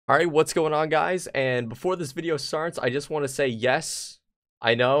Alright, what's going on, guys? And before this video starts, I just want to say, yes,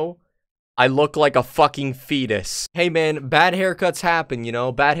 I know, I look like a fucking fetus. Hey man, bad haircuts happen, you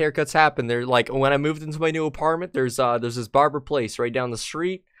know, bad haircuts happen. They're like, when I moved into my new apartment, there's this barber place right down the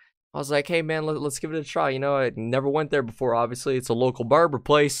street. I was like, hey man, let's give it a try, you know, I never went there before, obviously, it's a local barber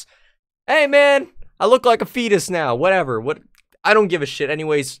place. Hey man, I look like a fetus now, whatever, I don't give a shit.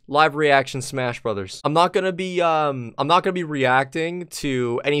 Anyways, live reaction Smash Brothers. I'm not gonna be reacting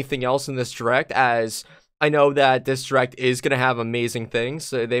to anything else in this direct, as I know that this direct is gonna have amazing things.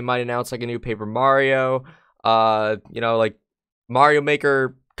 So they might announce like a new Paper Mario, you know, like Mario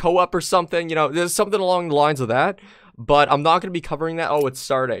Maker co-op or something, you know, there's something along the lines of that. But I'm not gonna be covering that. Oh, it's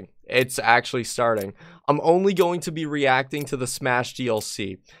starting. It's actually starting. I'm only going to be reacting to the Smash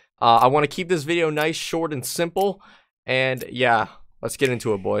DLC. I want to keep this video nice, short, and simple. And yeah, let's get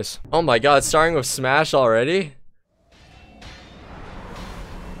into it, boys. Oh my god, starting with Smash already?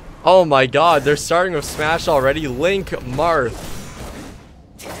 Oh my god, they're starting with Smash already. Link, Marth.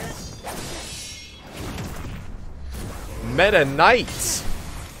 Meta Knight.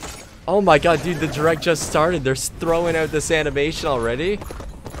 Oh my god, dude, the direct just started. They're throwing out this animation already.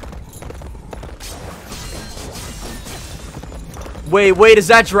 Wait, is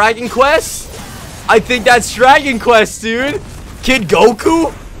that Dragon Quest? I think that's Dragon Quest, dude. Kid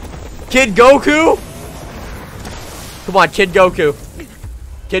Goku? Kid Goku? Come on, Kid Goku.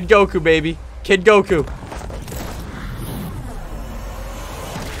 Kid Goku, baby. Kid Goku.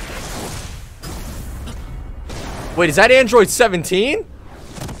 Wait, is that Android 17?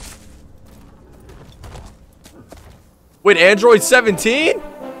 Wait, Android 17?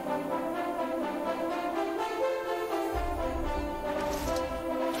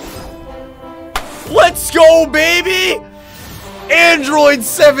 Let's go, baby! Android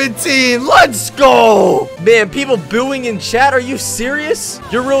 17, let's go! Man, people booing in chat, are you serious?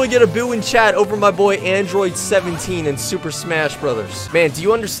 You're really gonna boo in chat over my boy Android 17 in Super Smash Brothers. Man, do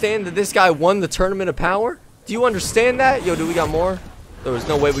you understand that this guy won the Tournament of Power? Do you understand that? Yo, do we got more? There was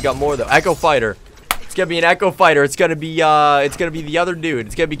no way we got more, though. Echo Fighter. It's gonna be an Echo Fighter. It's gonna be the other dude.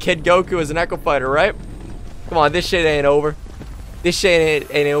 It's gonna be Kid Goku as an Echo Fighter, right? Come on, this shit ain't over. This shit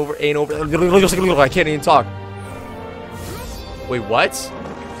ain't over. I can't even talk. Wait, what?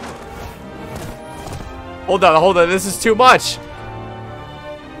 Hold on. This is too much.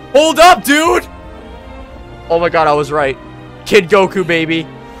 Hold up, dude. Oh my god, I was right. Kid Goku, baby.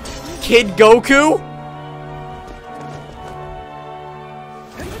 Kid Goku?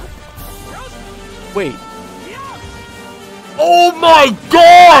 Wait. Oh my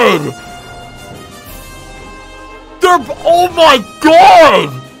god! Oh my god!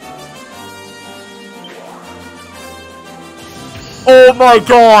 Oh my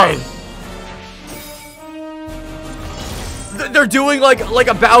god! They're doing like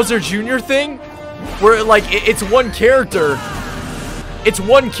a Bowser Jr. thing, where like it's one character. It's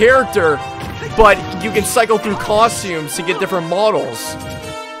one character, but you can cycle through costumes to get different models.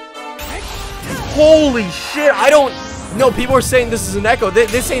 Holy shit! I don't. No, people are saying this is an Echo.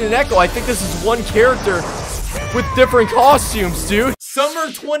 This ain't an Echo. I think this is one character with different costumes, dude. Summer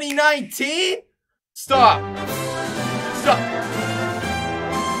 2019? Stop.